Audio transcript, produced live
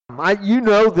You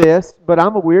know this, but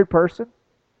I'm a weird person.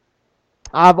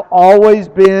 I've always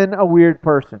been a weird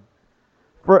person.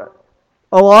 For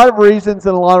a lot of reasons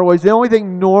in a lot of ways. The only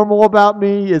thing normal about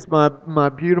me is my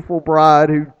beautiful bride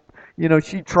who,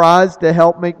 she tries to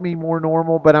help make me more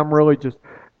normal, but I'm really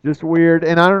just weird.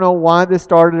 And I don't know why this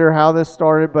started or how this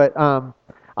started, but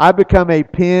I become a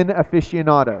pen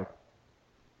aficionado.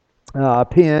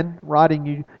 Pen,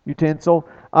 writing utensil.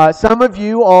 Some of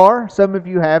you are, some of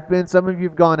you have been, some of you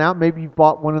have gone out. Maybe you've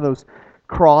bought one of those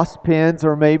cross pens,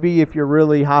 or maybe if you're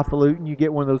really highfalutin, you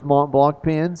get one of those Mont Blanc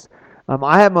pens.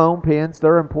 I have my own pens.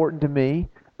 They're important to me.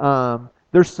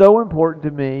 They're so important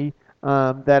to me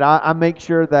that I make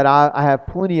sure that I have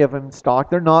plenty of them in stock.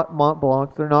 They're not Mont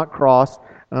Blancs. They're not cross.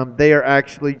 They are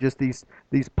actually just these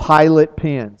pilot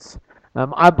pens.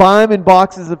 I buy them in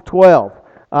boxes of 12.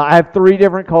 I have three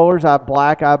different colors. I have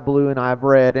black, I have blue, and I have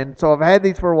red. And so I've had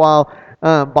these for a while.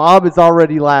 Bob is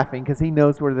already laughing because he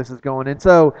knows where this is going. And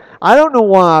so I don't know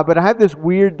why, but I have this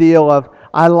weird deal of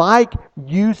I like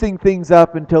using things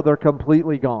up until they're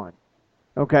completely gone.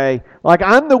 Okay? Like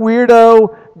I'm the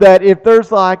weirdo that if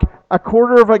there's like a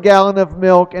quarter of a gallon of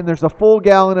milk and there's a full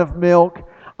gallon of milk,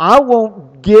 I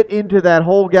won't get into that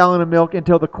whole gallon of milk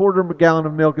until the quarter gallon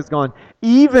of milk is gone.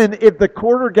 Even if the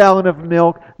quarter gallon of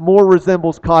milk more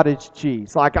resembles cottage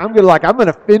cheese. I'm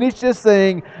gonna finish this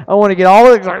thing. I want to get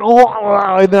all of it.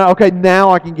 And then, okay, now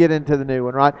I can get into the new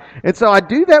one, right? And so I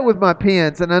do that with my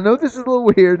pens. And I know this is a little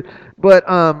weird, but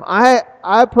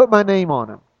I put my name on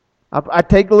them. I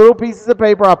take little pieces of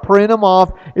paper, I print them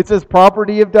off. It says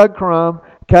property of Doug Crum.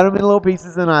 Cut them in little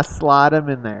pieces, and I slide them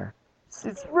in there.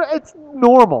 It's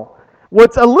normal.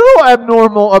 What's a little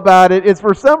abnormal about it is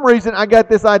for some reason I got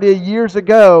this idea years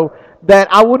ago that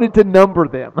I wanted to number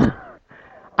them.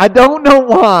 I don't know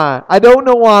why.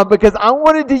 Because I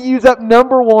wanted to use up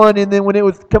number one, and then when it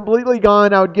was completely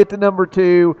gone, I would get to number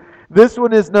two. This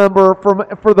one is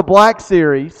for the Black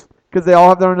Series because they all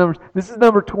have their own numbers. This is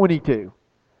number 22.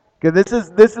 Okay,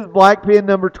 this is Black Pen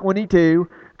number 22.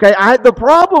 Okay, the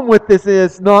problem with this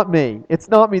is not me. It's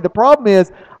not me. The problem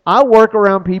is I work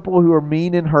around people who are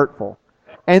mean and hurtful,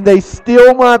 and they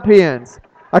steal my pens.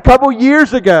 A couple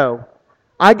years ago,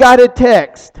 I got a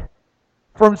text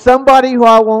from somebody who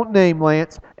I won't name,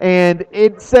 Lance, and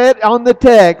it said on the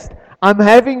text, "I'm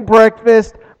having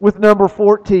breakfast with number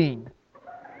 14."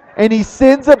 And he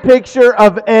sends a picture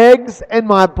of eggs and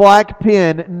my black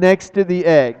pen next to the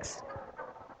eggs.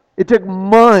 It took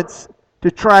months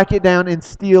to track it down and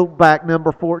steal back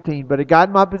number 14. But it got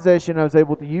in my possession. I was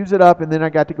able to use it up, and then I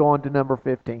got to go on to number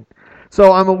 15.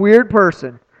 So I'm a weird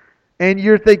person. And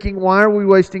you're thinking, why are we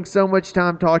wasting so much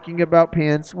time talking about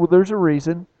pens? Well, there's a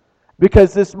reason.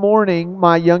 Because this morning,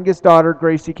 my youngest daughter,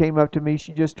 Gracie, came up to me.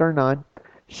 She just turned 9.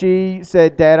 She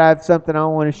said, "Dad, I have something I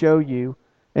want to show you."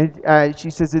 And she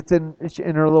says it's in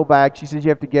her little bag. She says you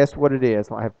have to guess what it is.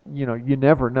 You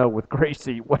never know with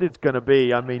Gracie what it's going to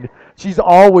be. I mean, she's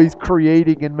always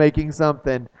creating and making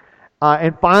something.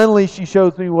 And finally, she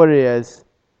shows me what it is.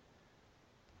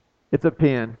 It's a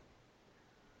pen,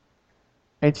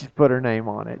 and she's put her name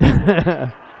on it.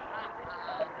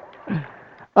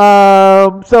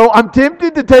 So I'm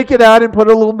tempted to take it out and put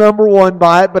a little number 1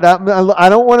 by it, but I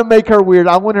don't want to make her weird.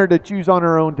 I want her to choose on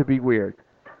her own to be weird.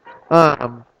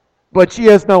 But she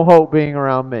has no hope being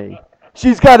around me.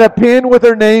 She's got a pen with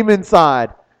her name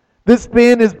inside. This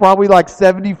pen is probably like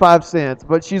 75 cents,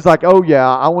 but she's like, "Oh yeah,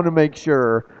 I want to make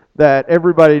sure that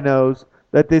everybody knows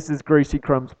that this is Gracie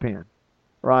Crum's pen."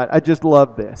 Right? I just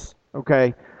love this.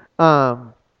 Okay? I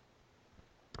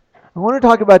want to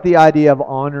talk about the idea of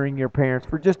honoring your parents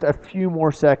for just a few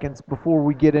more seconds before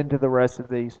we get into the rest of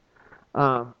these.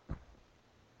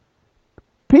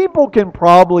 People can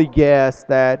probably guess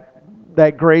that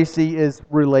Gracie is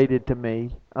related to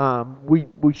me.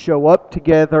 We show up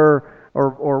together,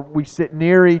 or we sit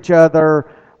near each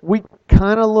other. We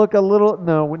kind of look a little,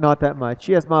 no, not that much.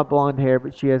 She has my blonde hair,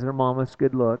 but she has her mama's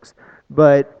good looks.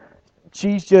 But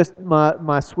she's just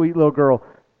my sweet little girl.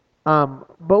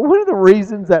 But one of the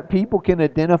reasons that people can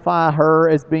identify her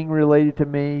as being related to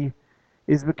me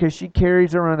is because she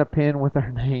carries around a pen with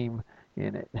her name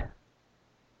in it.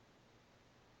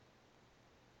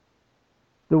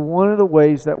 One of the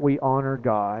ways that we honor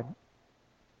God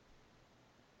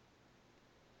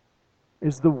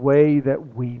is the way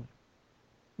that we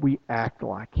act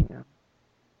like Him,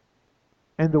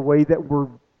 and the way that we're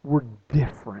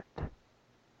different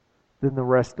than the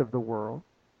rest of the world.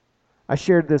 I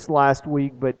shared this last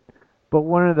week, but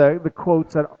one of the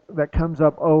quotes that comes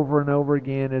up over and over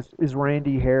again is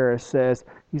Randy Harris says,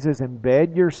 he says,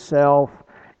 "Embed yourself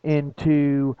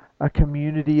into a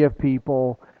community of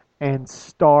people and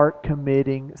start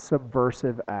committing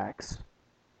subversive acts.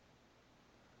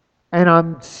 And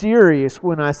I'm serious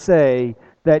when I say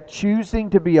that choosing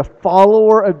to be a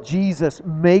follower of Jesus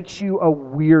makes you a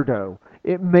weirdo.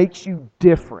 It makes you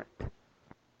different.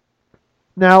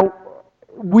 Now,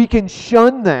 we can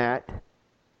shun that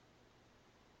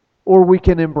or we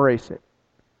can embrace it.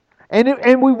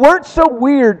 And we weren't so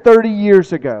weird 30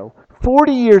 years ago,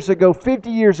 40 years ago, 50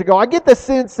 years ago. I get the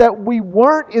sense that we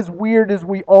weren't as weird as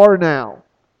we are now.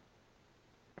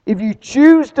 If you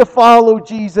choose to follow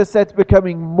Jesus, that's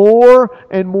becoming more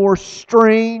and more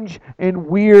strange and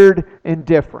weird and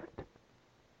different.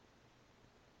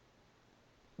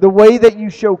 The way that you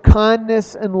show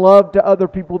kindness and love to other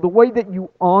people, the way that you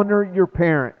honor your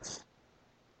parents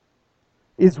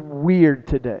is weird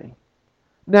today.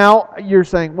 Now, you're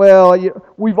saying, well,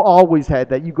 we've always had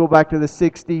that. You go back to the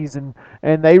 60s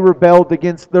and they rebelled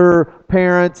against their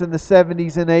parents. In the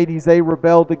 70s and 80s, they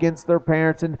rebelled against their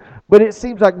parents. But it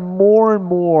seems like more and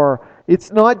more,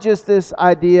 it's not just this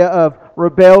idea of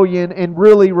rebellion, and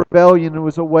really rebellion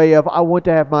was a way of, I want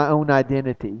to have my own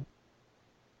identity.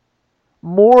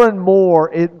 More and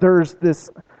more, there's this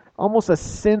almost a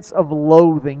sense of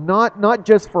loathing, not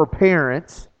just for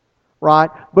parents, right,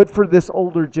 but for this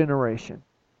older generation.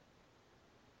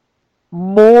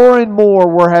 More and more,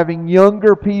 we're having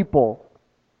younger people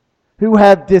who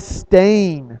have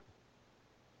disdain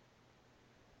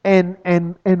and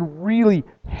really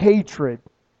hatred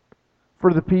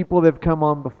for the people that have come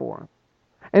on before them.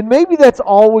 And maybe that's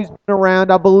always been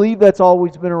around. I believe that's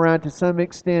always been around to some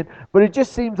extent. But it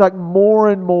just seems like more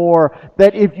and more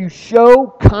that if you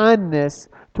show kindness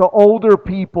to older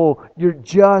people, you're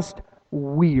just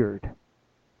weird.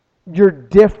 You're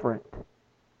different.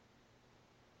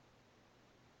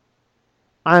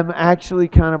 I'm actually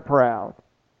kind of proud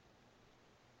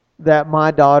that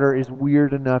my daughter is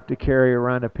weird enough to carry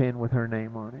around a pen with her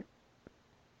name on it.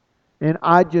 And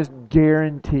I just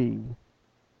guarantee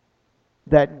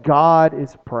that God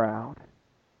is proud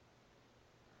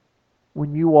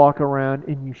when you walk around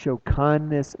and you show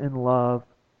kindness and love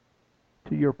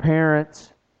to your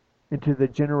parents and to the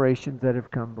generations that have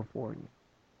come before you.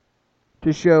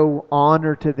 To show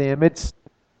honor to them. It's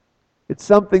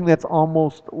something that's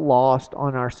almost lost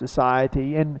on our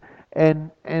society.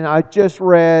 And I just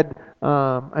read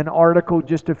an article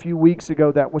just a few weeks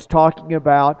ago that was talking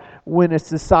about when a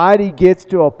society gets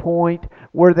to a point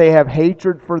where they have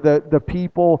hatred for the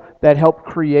people that helped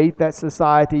create that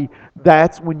society,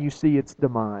 that's when you see its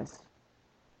demise.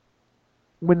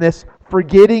 When this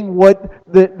forgetting what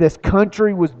this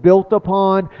country was built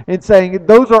upon and saying,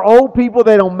 those are old people,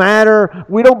 they don't matter,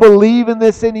 we don't believe in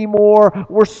this anymore,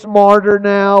 we're smarter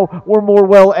now, we're more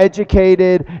well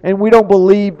educated, and we don't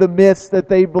believe the myths that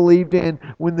they believed in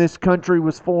when this country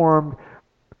was formed,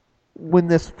 when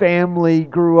this family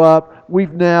grew up.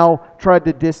 We've now tried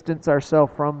to distance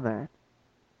ourselves from that.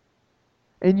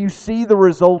 And you see the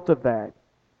result of that.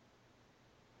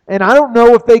 And I don't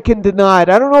know if they can deny it.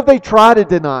 I don't know if they try to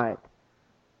deny it.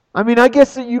 I mean, I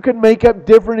guess that you can make up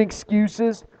different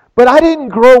excuses, but I didn't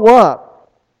grow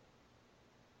up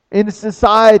in a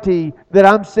society that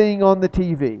I'm seeing on the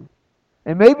TV.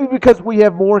 And maybe because we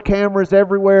have more cameras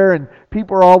everywhere and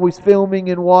people are always filming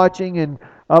and watching and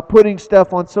putting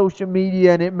stuff on social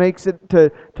media, and it makes it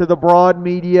to the broad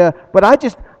media. But I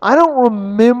don't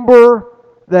remember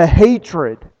the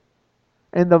hatred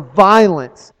and the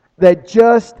violence that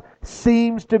just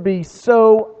seems to be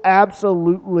so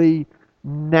absolutely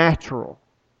natural.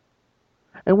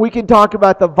 And we can talk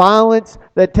about the violence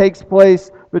that takes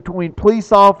place between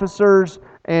police officers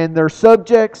and their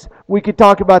subjects. We could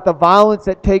talk about the violence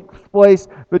that takes place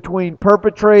between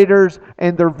perpetrators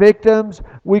and their victims.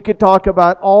 We could talk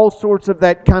about all sorts of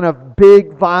that kind of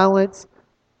big violence.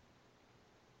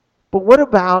 But what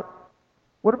about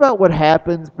what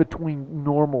happens between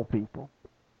normal people?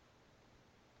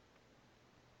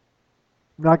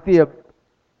 Like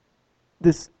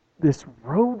this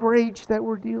road rage that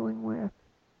we're dealing with.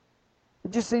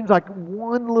 It just seems like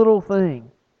one little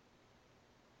thing.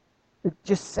 It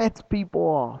just sets people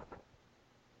off.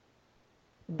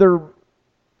 The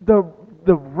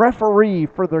referee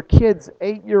for their kid's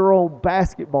 8-year-old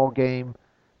basketball game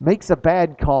makes a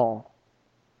bad call.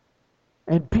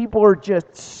 And people are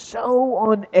just so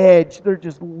on edge. They're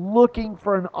just looking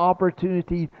for an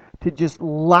opportunity to just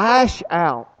lash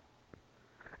out.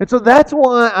 And so that's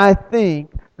why I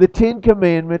think the Ten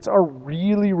Commandments are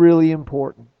really, really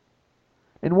important.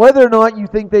 And whether or not you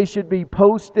think they should be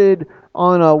posted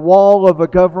on a wall of a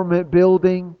government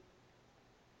building,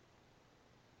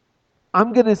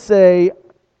 I'm going to say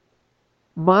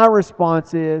my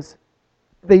response is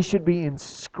they should be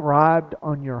inscribed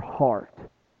on your heart.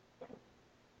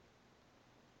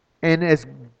 And as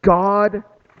God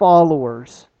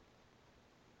followers,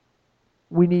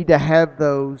 we need to have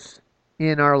those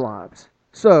in our lives.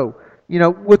 So,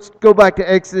 let's go back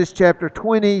to Exodus chapter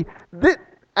 20.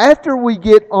 After we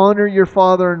get honor your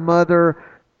father and mother,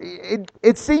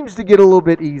 it seems to get a little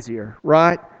bit easier,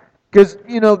 right? Because,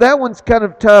 that one's kind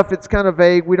of tough. It's kind of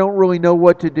vague. We don't really know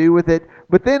what to do with it.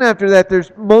 But then after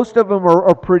that, most of them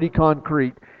are pretty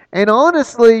concrete. And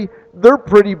honestly, they're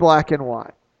pretty black and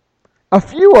white. A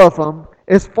few of them,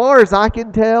 as far as I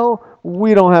can tell,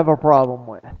 we don't have a problem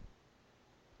with.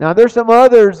 Now, there's some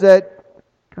others that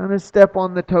kind of step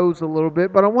on the toes a little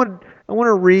bit, but I want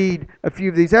to read a few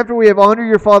of these. After we have honor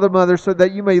your father and mother so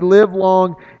that you may live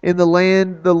long in the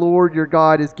land the Lord your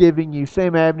God is giving you.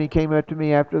 Sam Abney came up to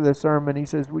me after the sermon. He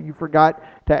says, well, you forgot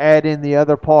to add in the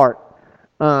other part.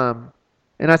 And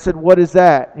I said, what is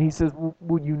that? And he says,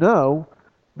 well,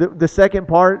 the second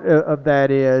part of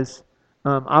that is,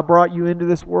 I brought you into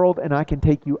this world and I can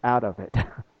take you out of it.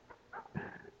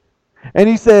 And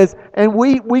he says, and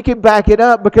we can back it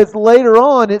up because later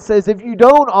on it says, if you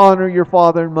don't honor your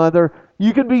father and mother,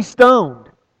 you can be stoned.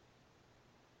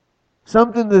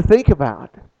 Something to think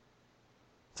about.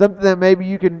 Something that maybe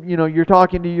you can, you're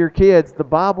talking to your kids. The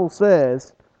Bible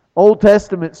says, Old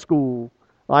Testament school,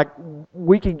 like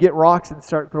we can get rocks and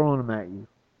start throwing them at you.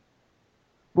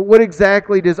 But what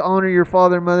exactly does honor your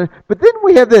father and mother? But then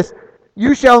we have this,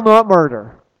 you shall not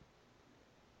murder.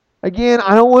 Again,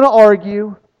 I don't want to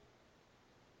argue.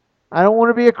 I don't want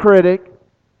to be a critic.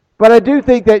 But I do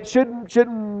think that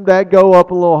shouldn't that go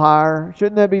up a little higher?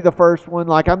 Shouldn't that be the first one?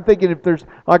 Like I'm thinking if there's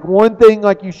like one thing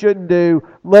like you shouldn't do,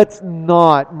 let's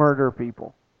not murder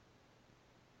people.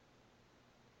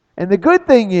 And the good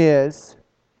thing is,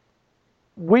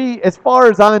 we, as far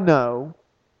as I know,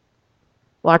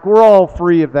 like we're all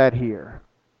free of that here.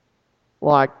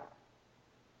 Like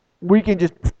we can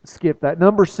just skip that.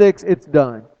 Number 6, it's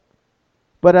done.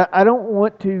 But I don't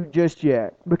want to just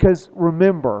yet. Because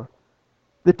remember,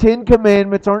 the 10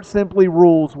 Commandments aren't simply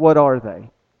rules. What are they?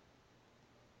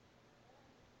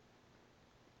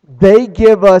 They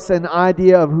give us an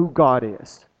idea of who God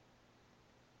is.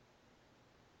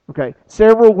 Okay,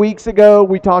 several weeks ago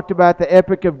we talked about the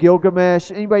Epic of Gilgamesh.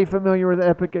 Anybody familiar with the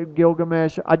Epic of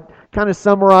Gilgamesh? I kind of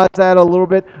summarized that a little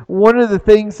bit. One of the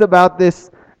things about this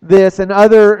and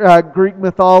other Greek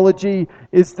mythology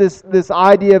is this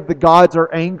idea of the gods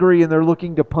are angry and they're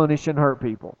looking to punish and hurt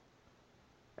people.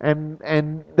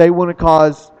 And they want to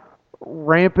cause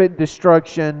rampant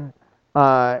destruction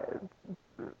throughout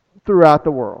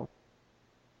the world.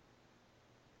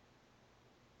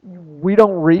 We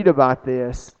don't read about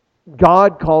this.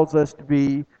 God calls us to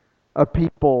be a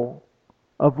people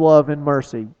of love and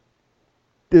mercy.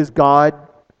 Does God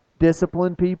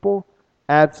discipline people?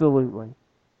 Absolutely.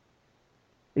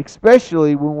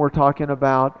 Especially when we're talking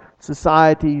about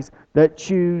societies that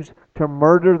choose to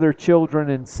murder their children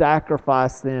and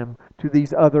sacrifice them to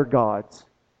these other gods.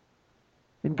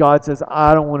 And God says,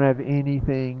 I don't want to have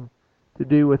anything to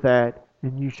do with that,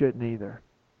 and you shouldn't either.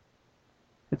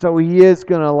 And so He is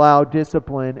going to allow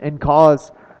discipline and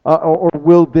cause or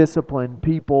will discipline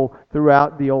people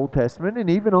throughout the Old Testament and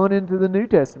even on into the New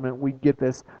Testament. We get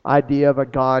this idea of a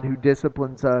God who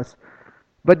disciplines us.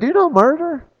 But do not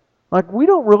murder. Like, we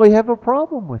don't really have a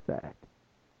problem with that.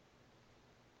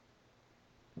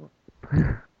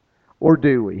 Or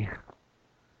do we?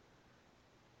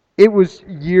 It was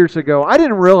years ago. I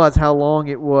didn't realize how long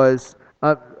it was.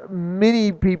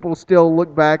 Many people still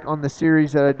look back on the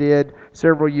series that I did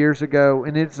several years ago,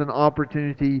 and it's an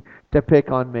opportunity to pick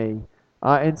on me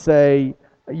and say,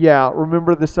 yeah,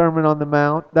 remember the Sermon on the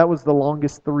Mount? That was the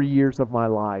longest 3 years of my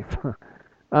life.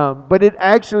 But it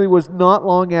actually was not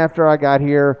long after I got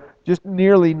here, just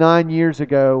nearly 9 years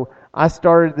ago, I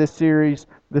started this series,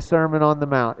 the Sermon on the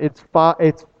Mount. It's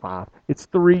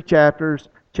 3 chapters.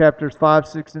 Chapters 5,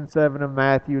 6, and 7 of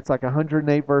Matthew. It's like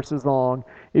 108 verses long.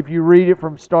 If you read it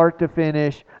from start to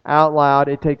finish out loud,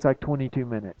 it takes like 22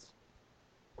 minutes.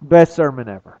 Best sermon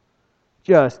ever.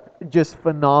 Just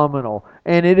phenomenal.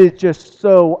 And it is just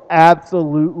so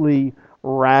absolutely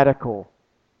radical.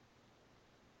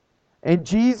 And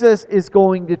Jesus is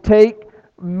going to take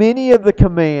many of the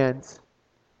commands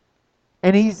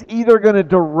and He's either going to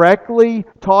directly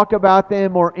talk about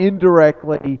them or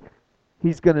indirectly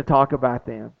He's going to talk about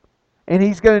them. And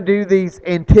He's going to do these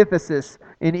antitheses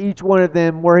in each one of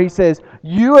them where He says,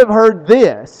 you have heard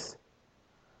this,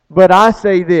 but I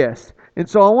say this. And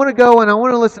so I want to go and I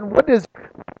want to listen. What does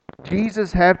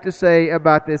Jesus have to say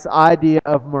about this idea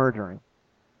of murdering?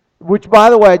 Which,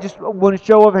 by the way, I just want a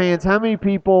show of hands. How many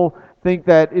people think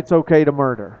that it's okay to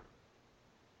murder.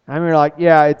 I mean, like,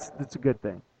 yeah, it's a good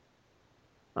thing.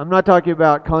 I'm not talking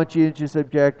about conscientious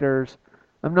objectors.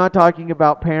 I'm not talking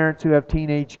about parents who have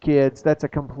teenage kids. That's a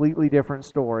completely different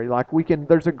story. Like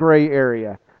there's a gray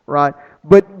area, right?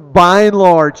 But by and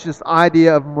large, this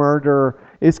idea of murder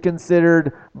is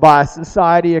considered by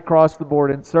society across the board,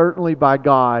 and certainly by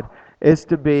God, is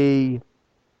to be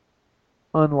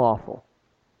unlawful,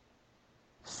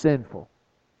 sinful.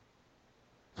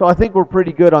 So I think we're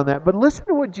pretty good on that. But listen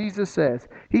to what Jesus says.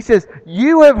 He says,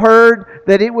 "You have heard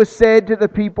that it was said to the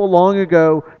people long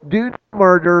ago, 'Do not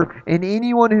murder, and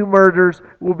anyone who murders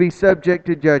will be subject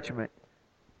to judgment.'"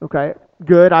 Okay,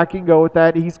 good. I can go with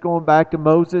that. He's going back to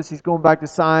Moses. He's going back to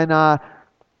Sinai.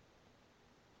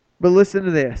 But listen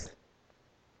to this.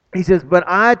 He says, "But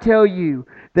I tell you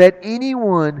that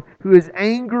anyone who is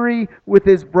angry with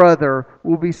his brother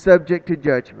will be subject to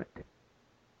judgment."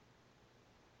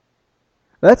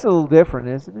 That's a little different,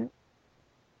 isn't it?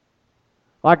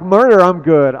 Like murder, I'm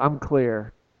good. I'm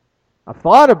clear. I've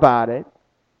thought about it,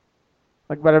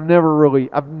 but I've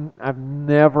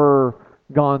never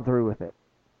gone through with it.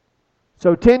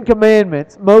 So 10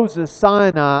 Commandments, Moses,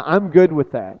 Sinai, I'm good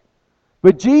with that.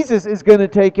 But Jesus is going to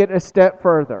take it a step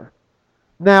further.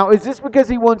 Now, is this because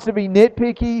he wants to be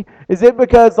nitpicky? Is it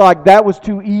because that was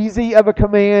too easy of a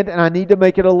command and I need to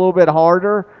make it a little bit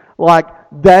harder?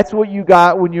 That's what you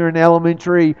got when you're in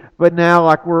elementary, but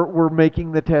now we're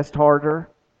making the test harder.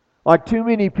 Too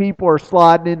many people are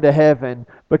sliding into heaven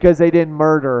because they didn't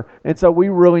murder, and so we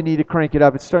really need to crank it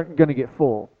up. It's going to get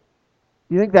full.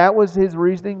 You think that was his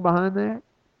reasoning behind that?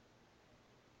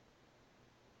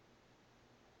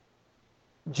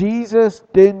 Jesus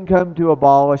didn't come to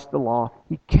abolish the law.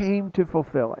 He came to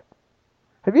fulfill it.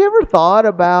 Have you ever thought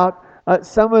about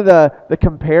some of the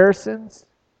comparisons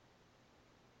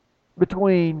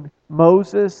between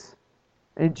Moses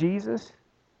and Jesus?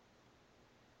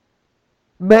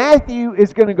 Matthew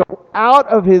is going to go out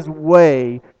of his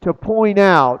way to point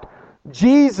out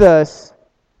Jesus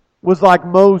was like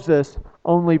Moses,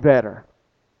 only better.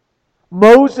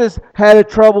 Moses had a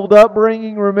troubled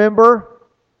upbringing, remember?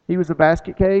 He was a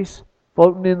basket case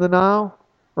floating in the Nile,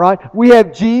 right? We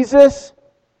have Jesus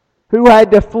who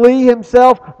had to flee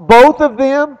himself. Both of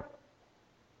them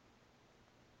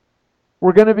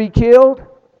were going to be killed,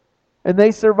 and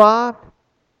they survived.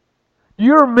 Do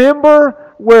you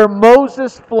remember where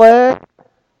Moses fled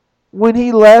when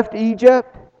he left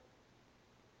Egypt?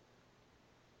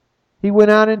 He went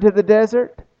out into the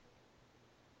desert.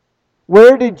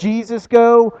 Where did Jesus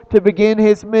go to begin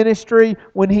his ministry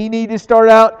when he needed to start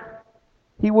out?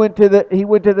 He went to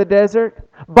the desert.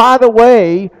 By the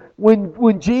way,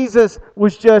 when Jesus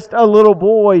was just a little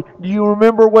boy, do you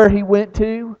remember where he went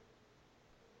to?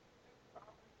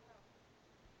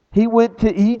 He went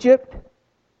to Egypt.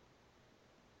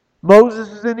 Moses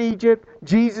was in Egypt.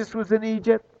 Jesus was in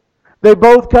Egypt. They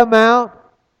both come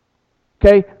out.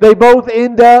 Okay, they both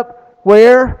end up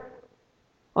where?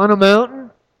 On a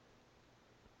mountain.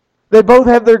 They both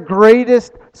have their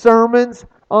greatest sermons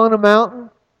on a mountain.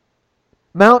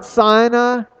 Mount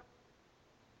Sinai,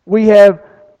 we have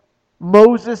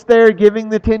Moses there giving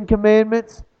the 10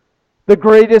 Commandments. The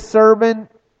greatest sermon,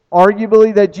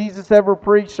 arguably, that Jesus ever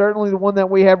preached, certainly the one that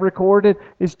we have recorded,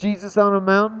 is Jesus on a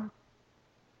mountain.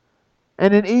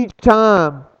 And in each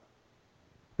time,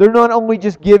 they're not only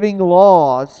just giving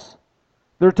laws,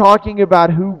 they're talking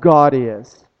about who God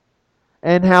is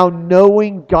and how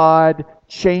knowing God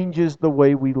changes the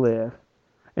way we live.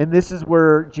 And this is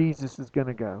where Jesus is going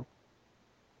to go.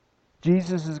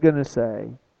 Jesus is going to say,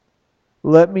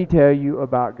 "Let me tell you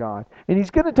about God." And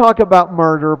he's going to talk about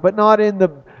murder, but not in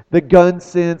the gun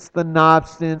sense, the knife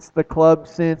sense, the club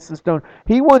sense, the stone.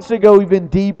 He wants to go even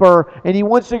deeper, and he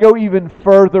wants to go even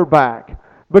further back.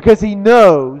 Because he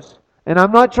knows, and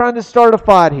I'm not trying to start a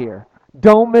fight here.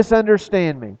 Don't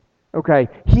misunderstand me. Okay?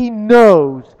 He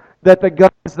knows that the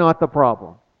gun is not the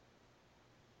problem.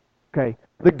 Okay?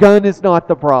 The gun is not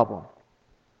the problem.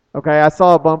 Okay, I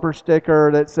saw a bumper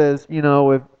sticker that says,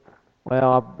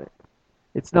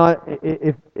 it's not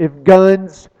if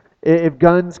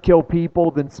guns kill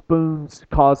people, then spoons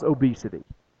cause obesity.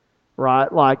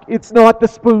 Right? It's not the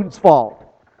spoon's fault.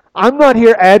 I'm not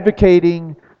here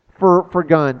advocating for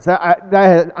guns.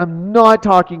 I'm not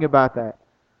talking about that.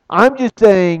 I'm just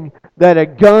saying that a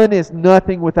gun is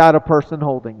nothing without a person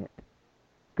holding it.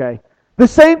 Okay? The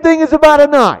same thing is about a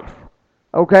knife.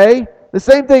 Okay? The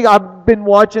same thing, I've been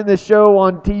watching this show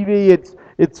on TV.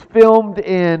 It's filmed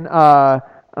in the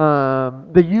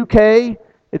UK.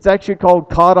 It's actually called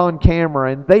Caught on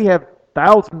Camera, and they have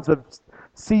thousands of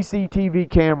CCTV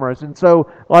cameras. And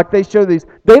so, they show these,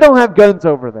 they don't have guns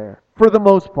over there, for the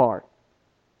most part.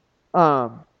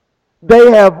 Um,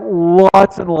 they have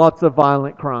lots and lots of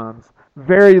violent crimes,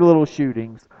 very little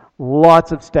shootings,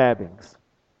 lots of stabbings.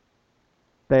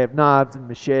 They have knives and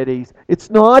machetes. It's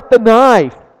not the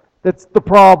knife that's the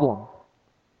problem.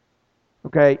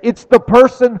 Okay? It's the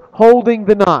person holding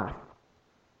the knife.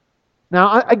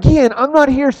 Now, again, I'm not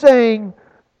here saying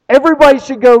everybody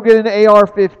should go get an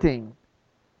AR-15.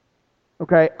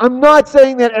 Okay? I'm not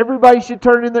saying that everybody should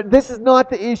turn in their... This is not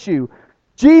the issue.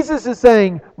 Jesus is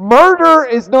saying murder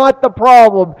is not the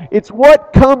problem. It's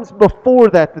what comes before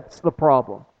that that's the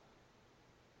problem.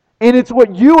 And it's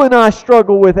what you and I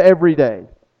struggle with every day.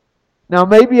 Now,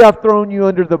 maybe I've thrown you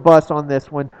under the bus on this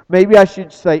one. Maybe I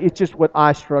should say it's just what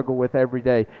I struggle with every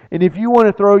day. And if you want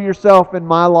to throw yourself in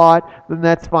my lot, then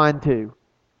that's fine too.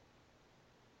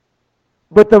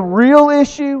 But the real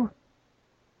issue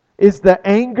is the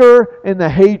anger and the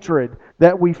hatred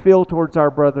that we feel towards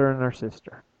our brother and our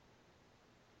sister.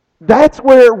 That's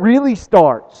where it really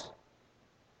starts.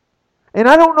 And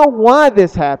I don't know why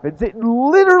this happens. I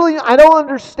don't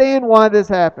understand why this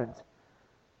happens.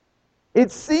 It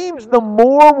seems the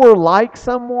more we're like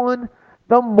someone,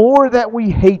 the more that we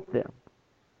hate them.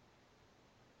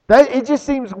 It just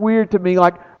seems weird to me.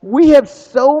 Like, we have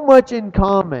so much in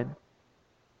common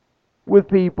with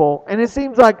people, and it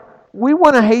seems like we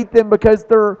want to hate them because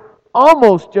they're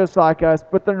almost just like us,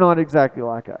 but they're not exactly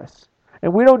like us.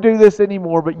 And we don't do this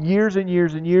anymore, but years and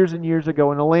years and years and years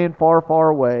ago, in a land far, far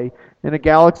away, in a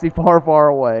galaxy far, far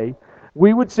away,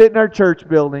 we would sit in our church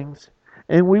buildings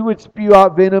and we would spew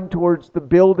out venom towards the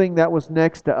building that was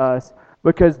next to us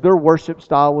because their worship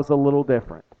style was a little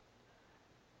different.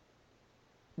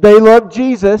 They love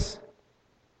Jesus.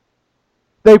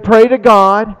 They pray to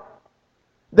God.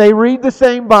 They read the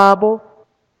same Bible.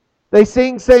 They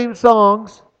sing same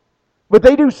songs. But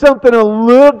they do something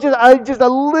just a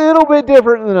little bit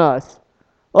different than us.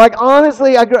 Like,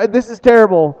 honestly, this is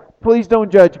terrible. Please don't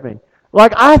judge me.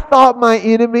 Like, I thought my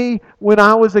enemy when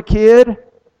I was a kid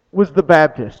was the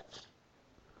Baptists.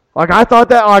 Like, I thought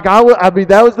that,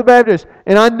 that was the Baptists.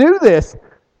 And I knew this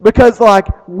because,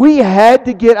 we had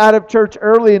to get out of church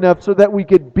early enough so that we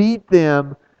could beat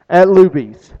them at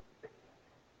Luby's.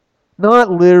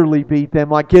 Not literally beat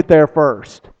them, get there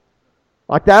first.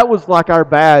 That was our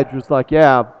badge, was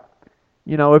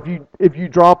if you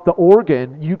drop the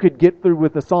organ, you could get through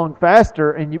with the song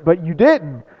faster, but you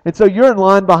didn't. And so you're in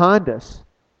line behind us.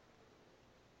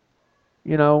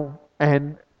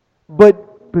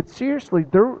 But seriously,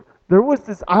 there was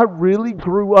this, I really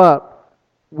grew up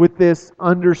with this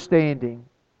understanding,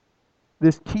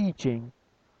 this teaching,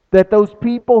 that those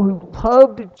people who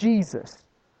loved Jesus,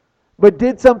 but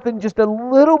did something just a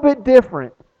little bit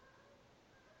different,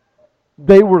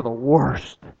 they were the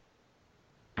worst.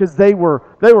 Because they were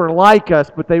like us,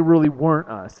 but they really weren't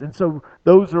us. And so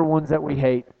those are ones that we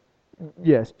hate.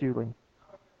 Yes, Julie.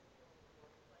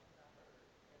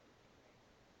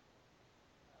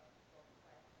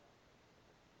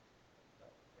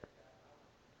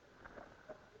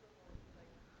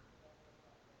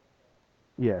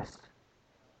 Yes.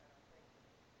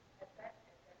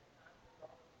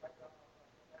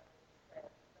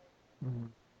 Mhm.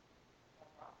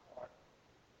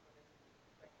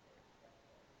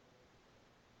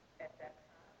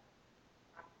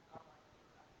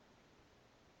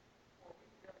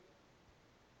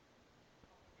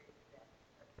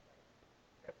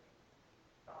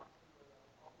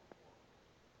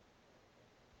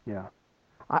 Yeah.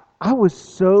 I was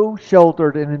so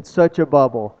sheltered and in such a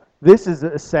bubble. This is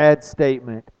a sad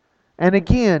statement. And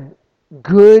again,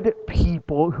 good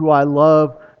people who I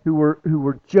love, who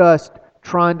were just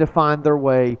trying to find their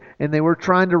way, and they were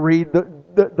trying to read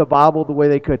the Bible the way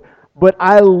they could. But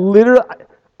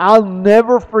I'll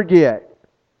never forget,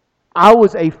 I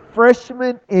was a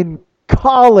freshman in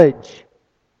college,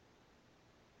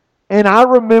 and I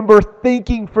remember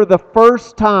thinking for the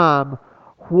first time,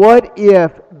 what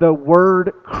if the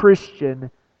word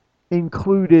Christian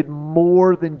included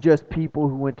more than just people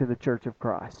who went to the Church of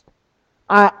Christ?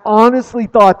 I honestly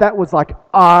thought that was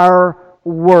our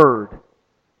word.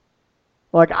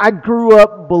 I grew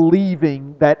up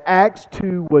believing that Acts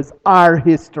 2 was our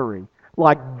history.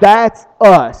 That's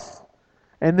us.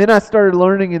 And then I started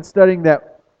learning and studying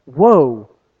that, whoa,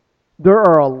 there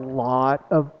are a lot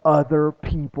of other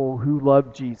people who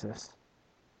love Jesus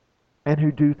and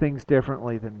who do things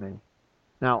differently than me.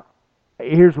 Now,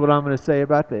 here's what I'm going to say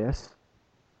about this.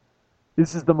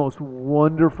 This is the most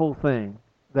wonderful thing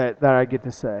that I get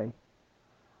to say.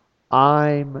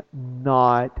 I'm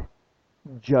not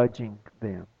judging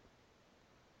them.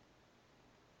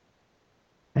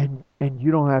 And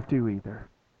you don't have to either.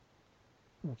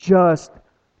 Just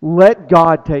let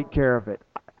God take care of it.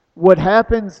 what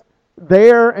happens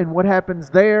there and what happens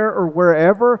there or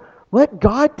wherever, let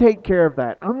God take care of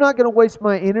that. I'm not going to waste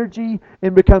my energy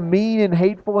and become mean and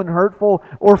hateful and hurtful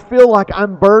or feel like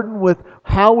I'm burdened with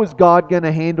how is God going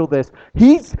to handle this.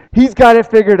 He's got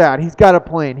it figured out. He's got a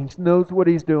plan. He knows what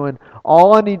he's doing.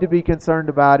 All I need to be concerned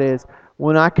about is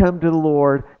when I come to the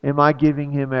Lord, am I giving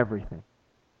him everything?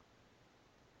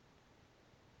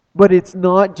 But it's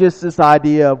not just this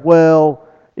idea of, well,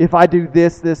 if I do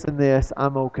this, this, and this,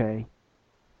 I'm okay.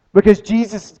 Because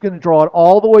Jesus is going to draw it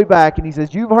all the way back and he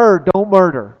says, you've heard, don't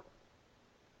murder.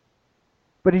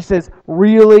 But he says,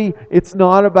 really, it's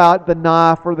not about the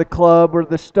knife or the club or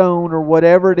the stone or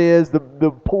whatever it is, the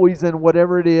poison,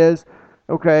 whatever it is,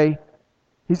 okay?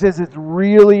 He says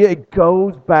it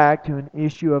goes back to an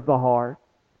issue of the heart.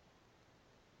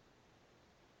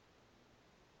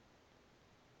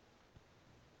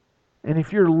 And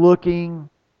if you're looking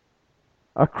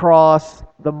across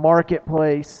the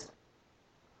marketplace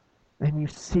and you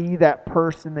see that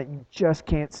person that you just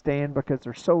can't stand because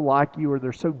they're so like you or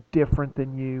they're so different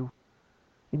than you,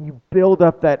 and you build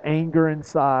up that anger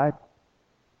inside,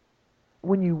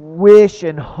 when you wish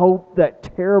and hope that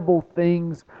terrible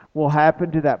things will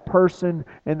happen to that person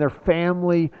and their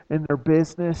family and their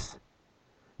business,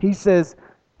 he says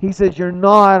you're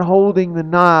not holding the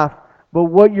knife, but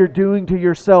what you're doing to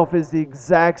yourself is the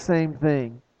exact same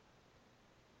thing.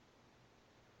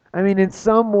 I mean, in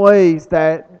some ways,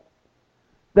 that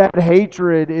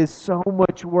hatred is so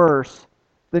much worse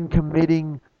than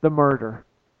committing the murder.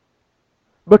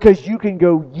 Because you can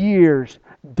go years,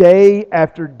 day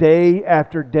after day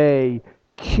after day,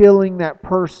 killing that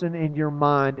person in your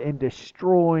mind and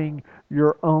destroying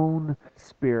your own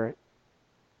spirit.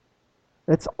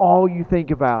 That's all you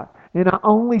think about. And I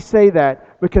only say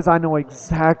that because I know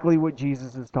exactly what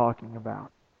Jesus is talking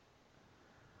about.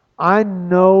 I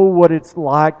know what it's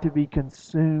like to be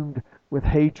consumed with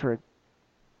hatred.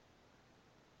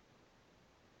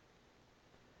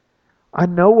 I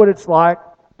know what it's like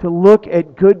to look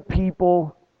at good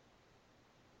people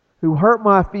who hurt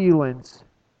my feelings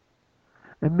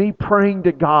and me praying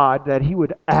to God that He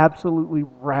would absolutely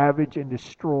ravage and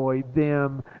destroy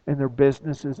them and their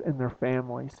businesses and their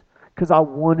families because I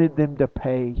wanted them to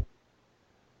pay.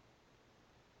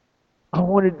 I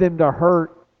wanted them to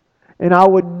hurt. And I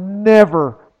would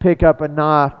never pick up a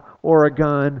knife or a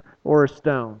gun or a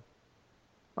stone.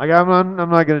 Like, I'm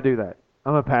not going to do that.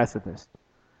 I'm a pacifist.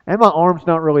 And my arm's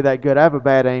not really that good. I have a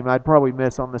bad aim. I'd probably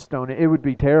miss on the stone. It would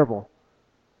be terrible.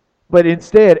 But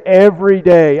instead, every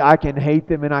day I can hate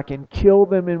them and I can kill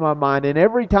them in my mind. And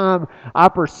every time I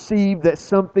perceive that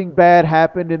something bad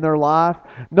happened in their life,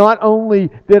 not only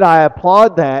did I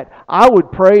applaud that, I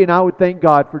would pray and I would thank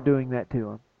God for doing that to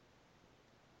them.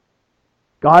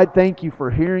 God, thank you for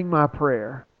hearing my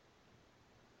prayer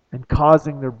and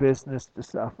causing their business to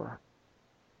suffer.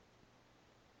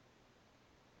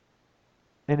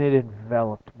 And it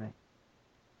enveloped me.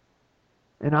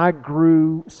 And I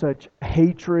grew such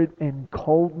hatred and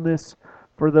coldness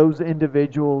for those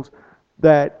individuals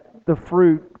that the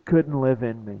fruit couldn't live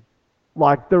in me.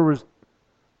 Like there was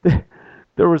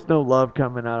no love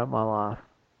coming out of my life.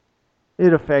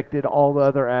 It affected all the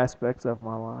other aspects of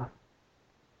my life.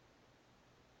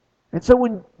 And so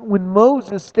when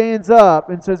Moses stands up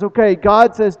and says, okay,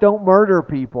 God says don't murder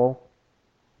people,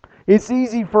 it's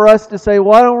easy for us to say,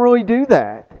 well, I don't really do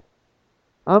that.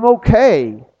 I'm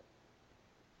okay.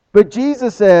 But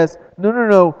Jesus says,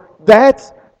 no,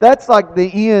 that's like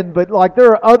the end, but like there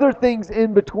are other things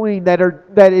in between that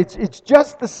it's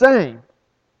just the same.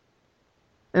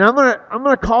 And I'm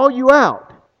gonna call you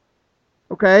out.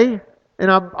 Okay? And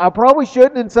I probably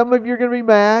shouldn't, and some of you are gonna be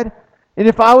mad. And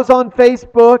if I was on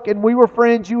Facebook and we were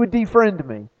friends, you would defriend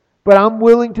me. But I'm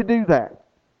willing to do that.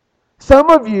 Some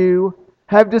of you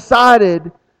have decided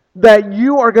that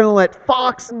you are going to let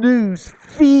Fox News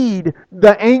feed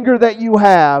the anger that you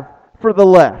have for the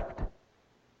left.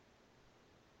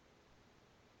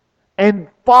 And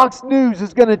Fox News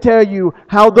is going to tell you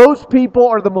how those people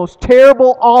are the most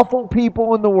terrible, awful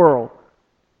people in the world.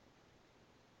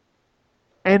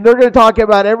 And they're going to talk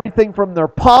about everything from their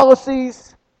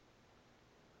policies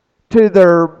to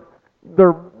their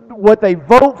what they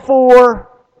vote for,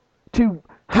 to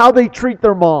how they treat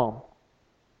their mom.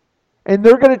 And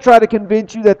they're going to try to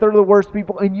convince you that they're the worst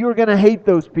people, and you're going to hate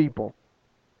those people.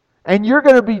 And you're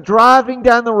going to be driving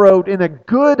down the road in a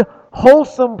good,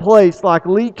 wholesome place like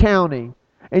Lee County,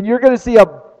 and you're going to see a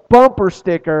bumper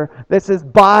sticker that says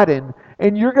Biden,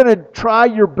 and you're going to try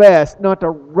your best not to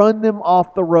run them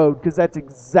off the road because that's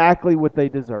exactly what they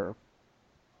deserve.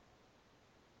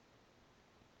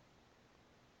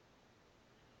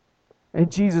 And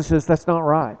Jesus says that's not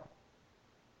right.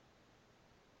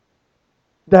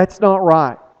 That's not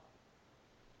right.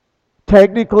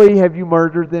 Technically, have you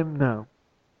murdered them? No.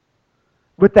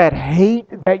 But that hate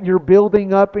that you're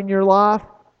building up in your life,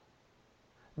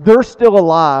 they're still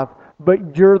alive,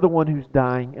 but you're the one who's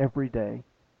dying every day.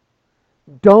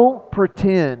 Don't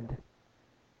pretend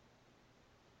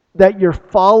that you're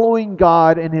following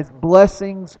God and His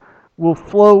blessings will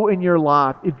flow in your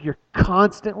life if you're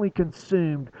constantly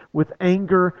consumed with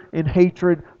anger and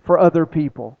hatred for other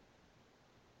people.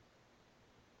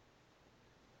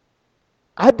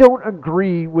 I don't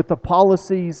agree with the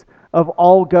policies of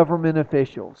all government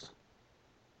officials.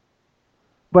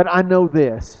 But I know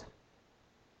this.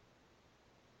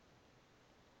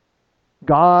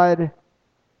 God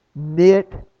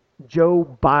knit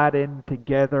Joe Biden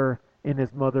together in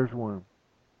his mother's womb.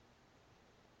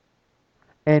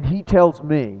 And He tells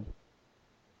me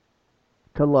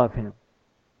to love him.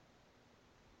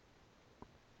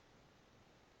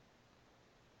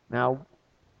 Now,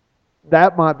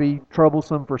 that might be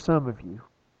troublesome for some of you.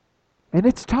 And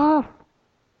it's tough.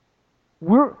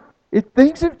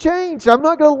 Things have changed. I'm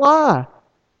not going to lie.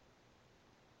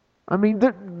 I mean,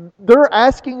 they're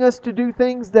asking us to do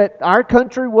things that our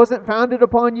country wasn't founded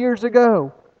upon years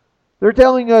ago. They're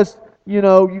telling us,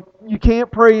 you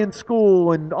can't pray in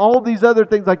school and all these other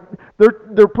things. Like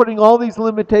they're putting all these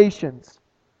limitations,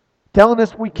 telling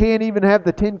us we can't even have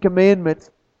the Ten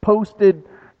Commandments posted,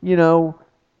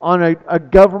 on a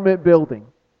government building.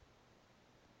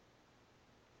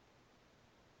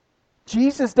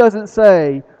 Jesus doesn't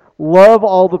say, love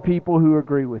all the people who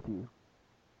agree with you.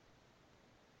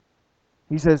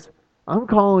 He says, I'm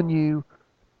calling you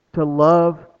to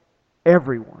love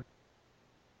everyone.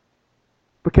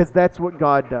 Because that's what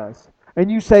God does.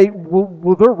 And you say,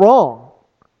 well, they're wrong.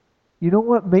 You know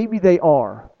what? Maybe they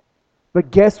are.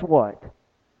 But guess what?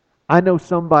 I know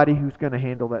somebody who's going to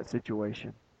handle that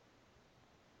situation.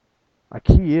 Like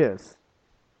He is.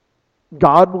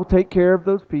 God will take care of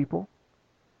those people.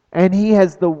 And He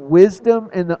has the wisdom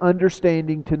and the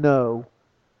understanding to know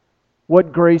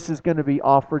what grace is going to be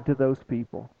offered to those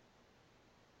people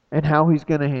and how He's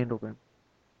going to handle them.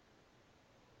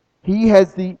 He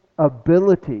has the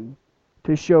ability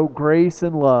to show grace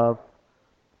and love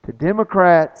to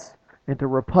Democrats and to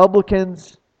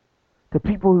Republicans, to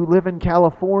people who live in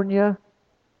California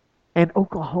and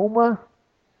Oklahoma.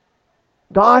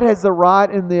 God has the right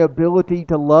and the ability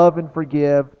to love and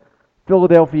forgive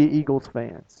Philadelphia Eagles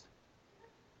fans,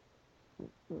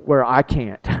 where I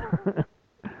can't.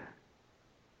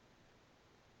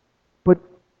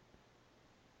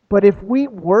 But if we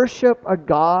worship a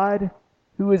God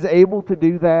who is able to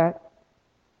do that,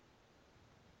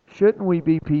 shouldn't we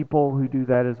be people who do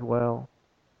that as well?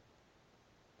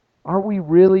 Are we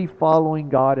really following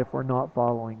God if we're not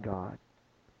following God?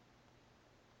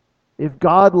 If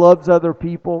God loves other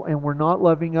people and we're not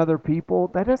loving other people,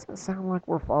 that doesn't sound like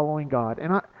we're following God.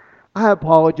 And I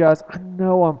apologize. I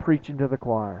know I'm preaching to the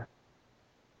choir.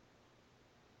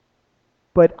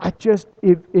 But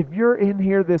if you're in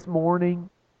here this morning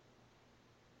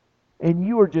and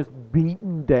you are just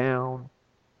beaten down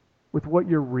with what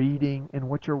you're reading and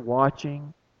what you're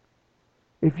watching,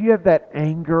 if you have that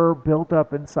anger built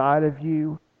up inside of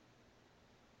you,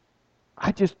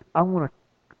 I want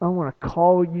to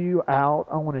call you out.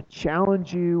 I want to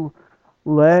challenge you.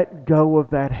 Let go of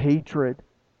that hatred.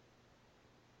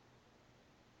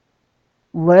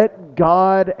 Let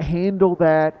God handle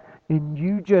that, and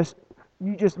you just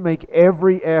make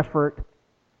every effort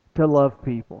to love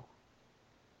people.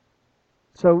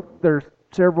 So there's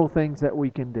several things that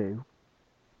we can do.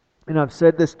 And I've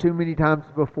said this too many times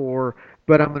before,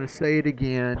 but I'm going to say it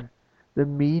again. The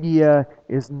media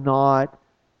is not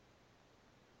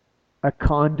a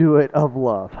conduit of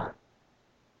love.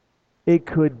 It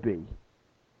could be.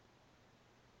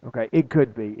 Okay, it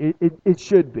could be. It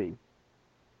should be.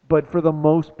 But for the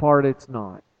most part, it's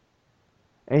not.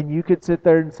 And you could sit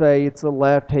there and say it's the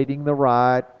left hating the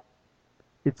right.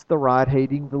 It's the right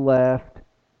hating the left.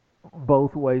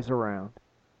 Both ways around.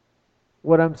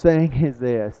 What I'm saying is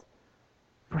this.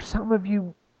 For some of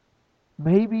you,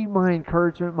 maybe my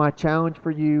encouragement, my challenge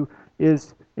for you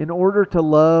is, in order to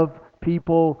love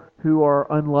people who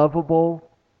are unlovable,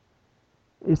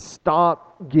 is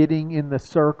stop getting in the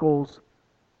circles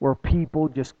where people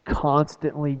just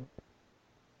constantly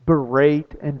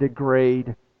berate and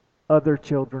degrade other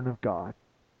children of God.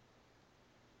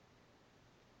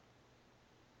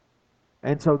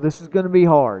 And so this is going to be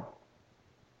hard.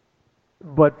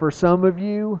 But for some of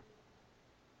you,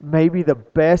 maybe the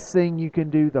best thing you can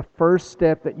do, the first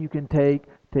step that you can take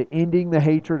to ending the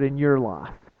hatred in your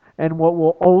life and what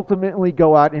will ultimately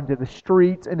go out into the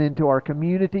streets and into our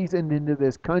communities and into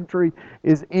this country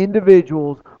is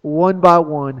individuals, one by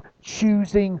one,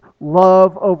 choosing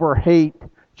love over hate,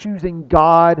 choosing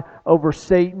God over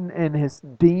Satan and his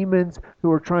demons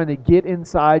who are trying to get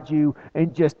inside you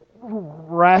and just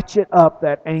ratchet up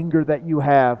that anger that you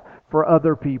have for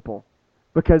other people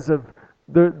because of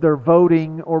their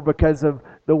voting or because of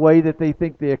the way that they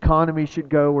think the economy should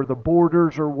go or the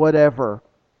borders or whatever.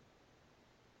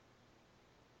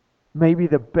 Maybe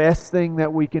the best thing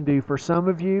that we can do for some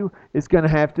of you is going to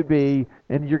have to be,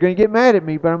 and you're going to get mad at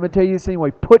me, but I'm going to tell you this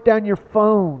anyway, put down your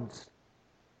phones.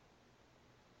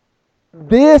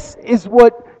 This is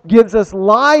what gives us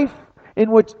life and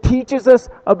which teaches us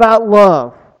about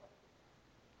love.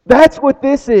 That's what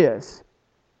this is.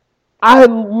 I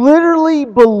literally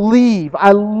believe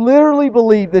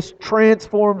this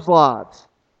transforms lives.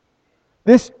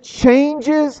 This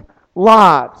changes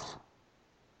lives.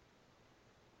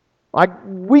 Like,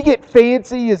 we get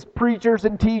fancy as preachers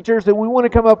and teachers and we want to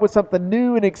come up with something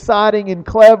new and exciting and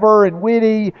clever and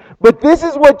witty, but this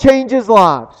is what changes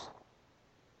lives.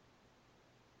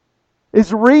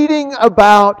 Is reading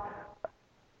about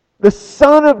the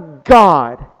Son of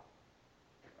God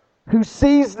who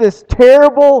sees this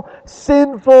terrible,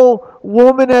 sinful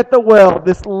woman at the well,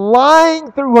 this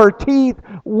lying through her teeth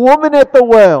woman at the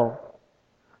well,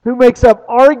 who makes up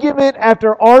argument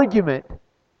after argument.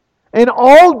 And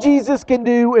all Jesus can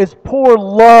do is pour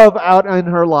love out in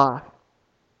her life.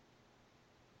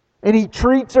 And He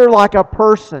treats her like a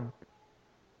person,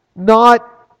 not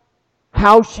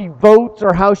how she votes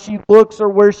or how she looks or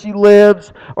where she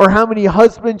lives or how many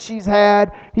husbands she's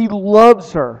had. He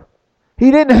loves her. He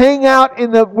didn't hang out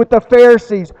with the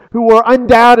Pharisees who were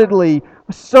undoubtedly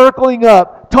circling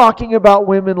up talking about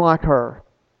women like her.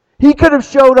 He could have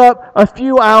showed up a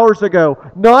few hours ago,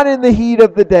 not in the heat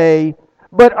of the day,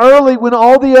 but early when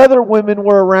all the other women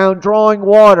were around drawing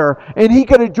water, and he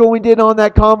could have joined in on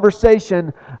that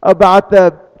conversation about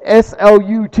the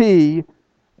SLUT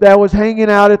that was hanging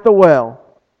out at the well.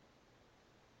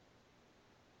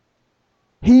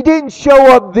 He didn't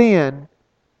show up then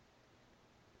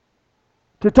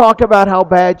to talk about how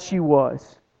bad she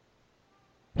was.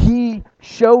 He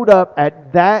showed up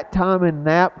at that time in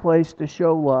that place to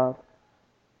show love.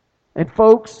 And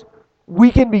folks,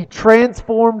 we can be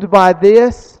transformed by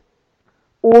this,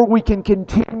 or we can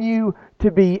continue to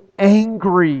be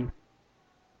angry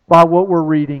by what we're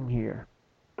reading here.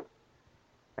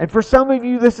 And for some of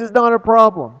you, this is not a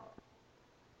problem.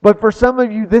 But for some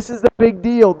of you, this is a big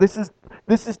deal. This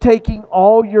is taking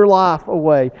all your life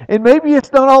away. And maybe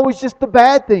it's not always just the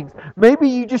bad things. Maybe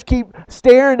you just keep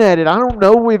staring at it. I don't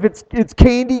know if it's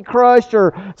Candy Crush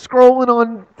or scrolling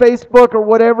on Facebook or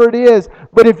whatever it is.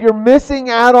 But if you're missing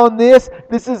out on this,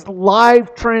 this is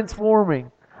life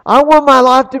transforming. I want my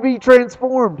life to be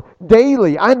transformed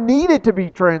daily. I need it to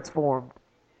be transformed.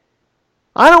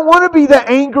 I don't want to be the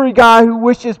angry guy who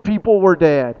wishes people were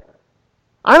dead.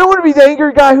 I don't want to be the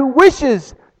angry guy who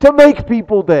wishes to make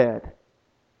people dead.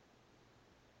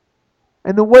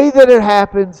 And the way that it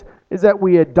happens is that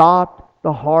we adopt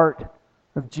the heart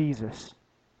of Jesus.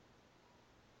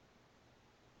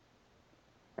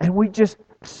 And we just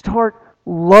start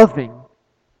loving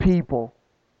people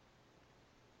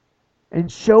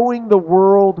and showing the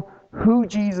world who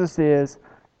Jesus is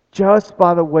just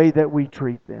by the way that we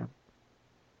treat them.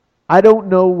 I don't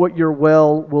know what your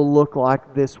well will look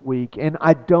like this week, and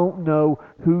I don't know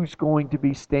who's going to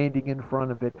be standing in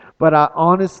front of it, but I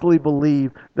honestly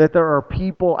believe that there are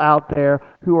people out there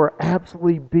who are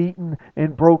absolutely beaten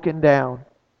and broken down.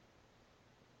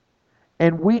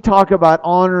 And we talk about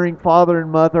honoring father and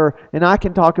mother, and I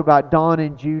can talk about Don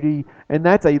and Judy, and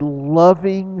that's a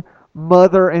loving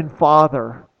mother and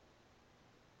father.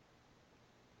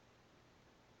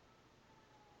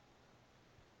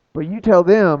 But you tell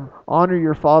them, honor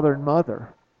your father and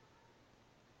mother.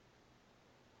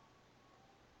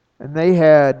 And they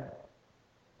had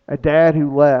a dad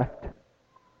who left,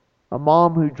 a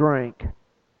mom who drank,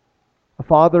 a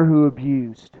father who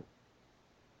abused.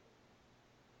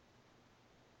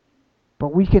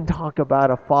 But we can talk about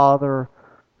a father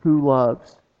who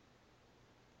loves.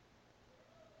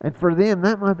 And for them,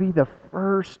 that might be the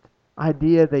first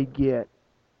idea they get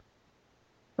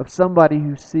of somebody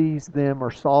who sees them or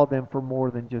saw them for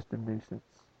more than just a nuisance.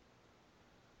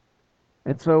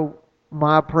 And so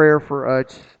my prayer for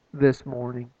us this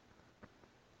morning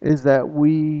is that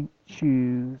we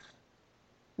choose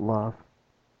love.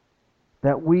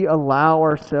 That we allow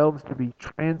ourselves to be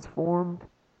transformed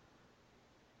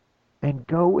and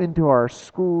go into our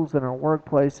schools and our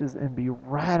workplaces and be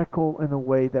radical in the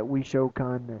way that we show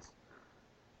kindness.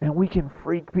 And we can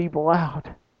freak people out.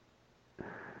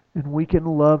 And we can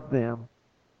love them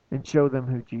and show them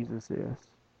who Jesus is.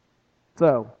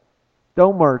 So,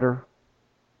 don't murder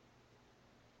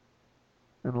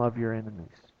and love your enemies.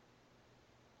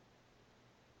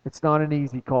 It's not an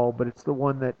easy call, but it's the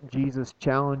one that Jesus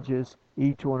challenges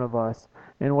each one of us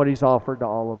and what He's offered to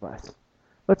all of us.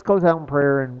 Let's close out in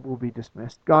prayer and we'll be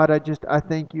dismissed. God, I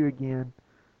thank you again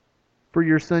for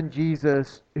your Son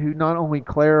Jesus, who not only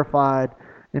clarified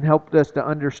and helped us to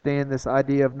understand this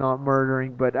idea of not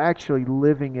murdering, but actually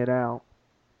living it out.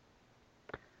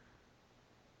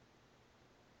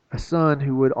 A son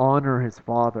who would honor his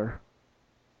father.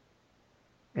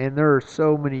 And there are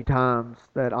so many times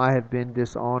that I have been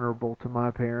dishonorable to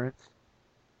my parents.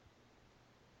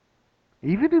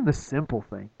 Even in the simple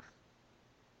things.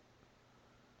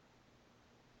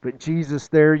 But Jesus,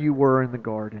 there you were in the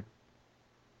garden.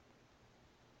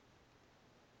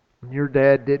 And your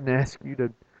dad didn't ask you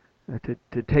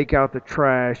to take out the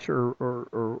trash or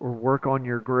work on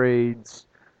your grades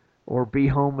or be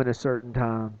home at a certain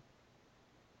time.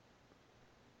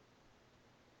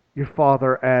 Your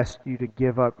father asked you to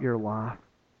give up your life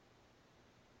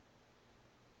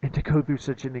and to go through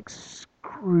such an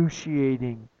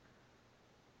excruciating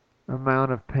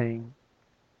amount of pain.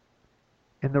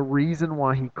 And the reason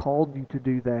why He called you to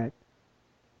do that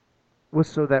was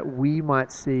so that we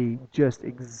might see just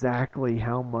exactly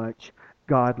how much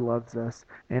God loves us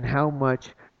and how much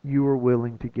you are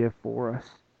willing to give for us.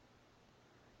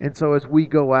 And so as we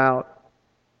go out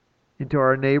into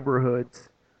our neighborhoods,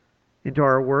 into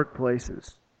our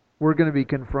workplaces, we're going to be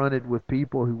confronted with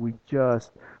people who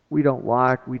we don't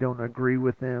like, we don't agree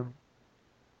with them.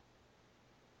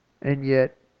 And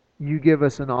yet, you give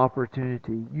us an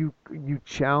opportunity. You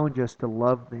challenge us to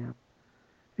love them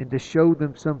and to show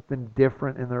them something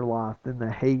different in their life than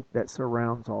the hate that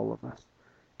surrounds all of us.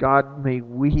 God, may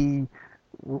we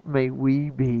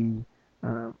be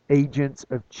agents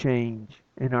of change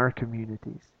in our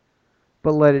communities.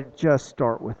 But let it just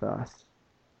start with us.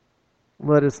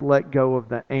 Let us let go of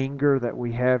the anger that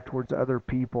we have towards other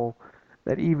people,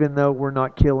 that even though we're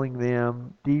not killing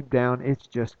them, deep down it's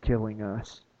just killing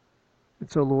us.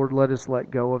 And so, Lord, let us let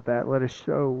go of that. Let us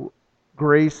show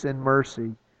grace and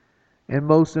mercy. And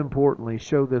most importantly,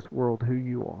 show this world who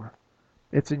you are.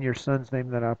 It's in your Son's name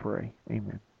that I pray.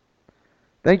 Amen.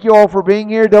 Thank you all for being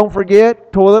here. Don't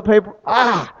forget, toilet paper.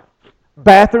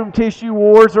 Bathroom tissue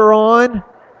wars are on.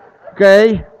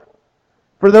 Okay?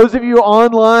 For those of you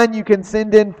online, you can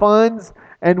send in funds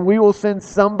and we will send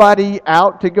somebody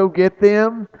out to go get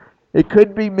them. It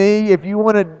could be me. If you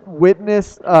want to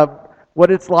witness what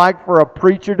it's like for a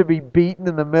preacher to be beaten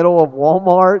in the middle of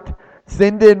Walmart,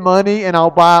 send in money and I'll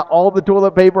buy all the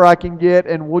toilet paper I can get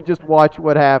and we'll just watch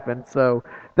what happens. So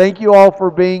thank you all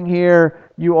for being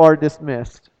here. You are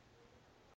dismissed.